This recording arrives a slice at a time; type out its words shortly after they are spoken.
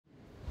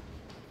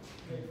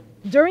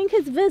During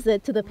his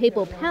visit to the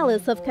Papal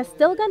Palace of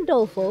Castel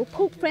Gandolfo,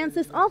 Pope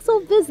Francis also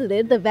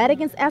visited the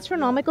Vatican's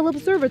astronomical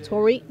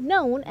observatory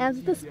known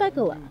as the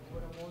Specula.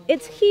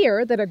 It's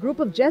here that a group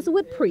of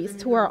Jesuit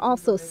priests, who are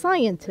also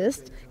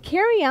scientists,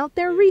 carry out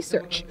their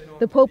research.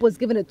 The Pope was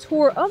given a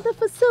tour of the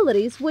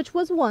facilities, which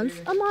was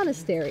once a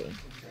monastery.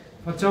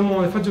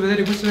 Faccio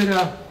vedere, questo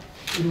era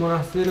il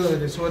monastero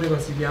delle Suore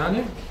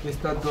Basiliane, che è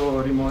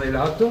stato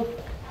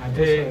rimodellato.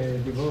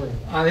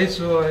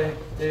 Adesso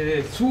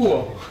è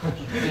suo.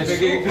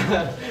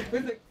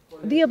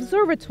 The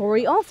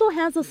observatory also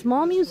has a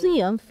small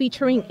museum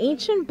featuring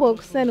ancient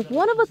books and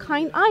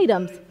one-of-a-kind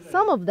items,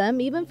 some of them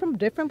even from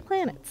different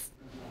planets.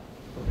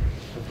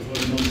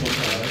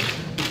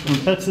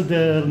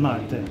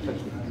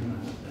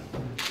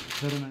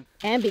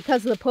 And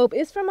because the Pope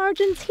is from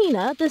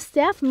Argentina, the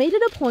staff made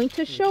it a point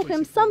to show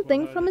him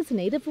something from his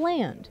native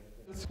land.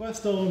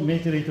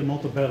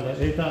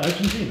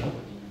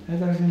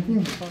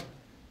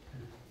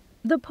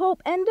 The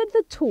Pope ended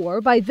the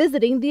tour by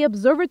visiting the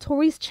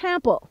observatory's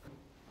chapel.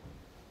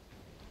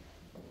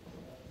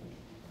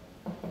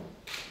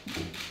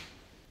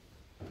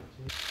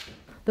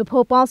 The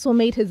Pope also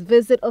made his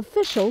visit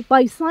official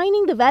by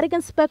signing the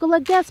Vatican Specula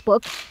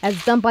guestbook,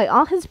 as done by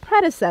all his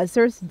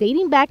predecessors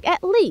dating back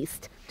at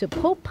least to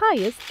Pope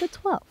Pius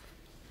XII.